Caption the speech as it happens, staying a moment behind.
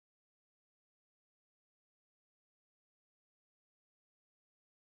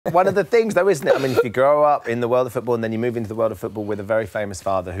One of the things, though, isn't it? I mean, if you grow up in the world of football and then you move into the world of football with a very famous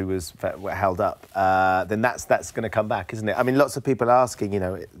father who was held up, then that's going to come back, isn't it? I mean, lots of people are asking, you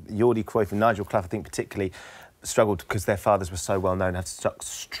know, Jordi Cruyff and Nigel Clough, I think, particularly struggled because their fathers were so well known, had such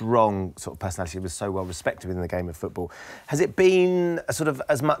strong sort of personality, was so well respected within the game of football. Has it been a sort of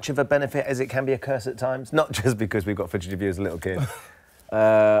as much of a benefit as it can be a curse at times? Not just because we've got footage of you as a little kid.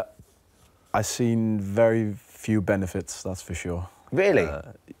 I've seen very few benefits, that's for sure. Really?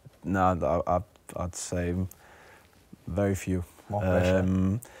 No, I'd say very few. More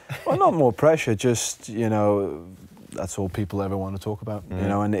pressure? Well, not more pressure, just, you know, that's all people ever want to talk about, you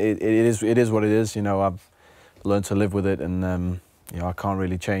know, and it is what it is, you know. I've learned to live with it, and, you know, I can't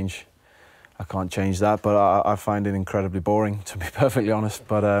really change. I can't change that, but I find it incredibly boring, to be perfectly honest.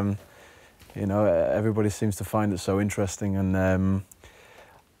 But, you know, everybody seems to find it so interesting, and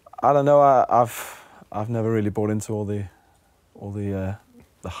I don't know, I've never really bought into all the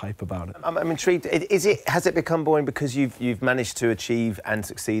hype about it. I'm intrigued. Has it become boring because you've managed to achieve and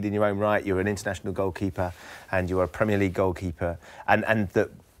succeed in your own right? You're an international goalkeeper and you're a Premier League goalkeeper, and that,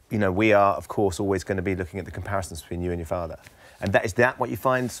 you know, we are of course always going to be looking at the comparisons between you and your father. And is that what you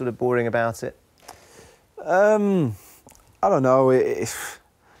find sort of boring about it? I don't know.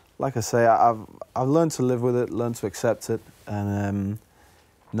 Like I say, I've learned to live with it, learned to accept it, and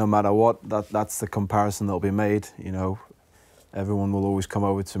no matter what, that's the comparison that'll be made. You know, everyone will always come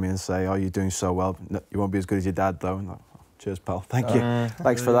over to me and say, "Oh, you're doing so well. No, you won't be as good as your dad, though." And like, cheers, pal. Thank you.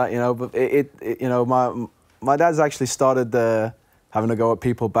 Thanks for that. You know, but you know, my dad's actually started having a go at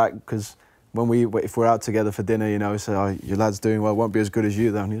people back, because if we're out together for dinner, you know, he say, "Oh, your lad's doing well. Won't be as good as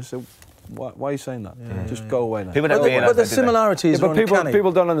you, though." And you say, why are you saying that? Yeah. Just go away now. People don't realise, but the similarities are but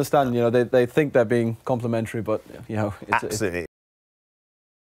people don't understand. You know, they think they're being complimentary, but you know, absolutely.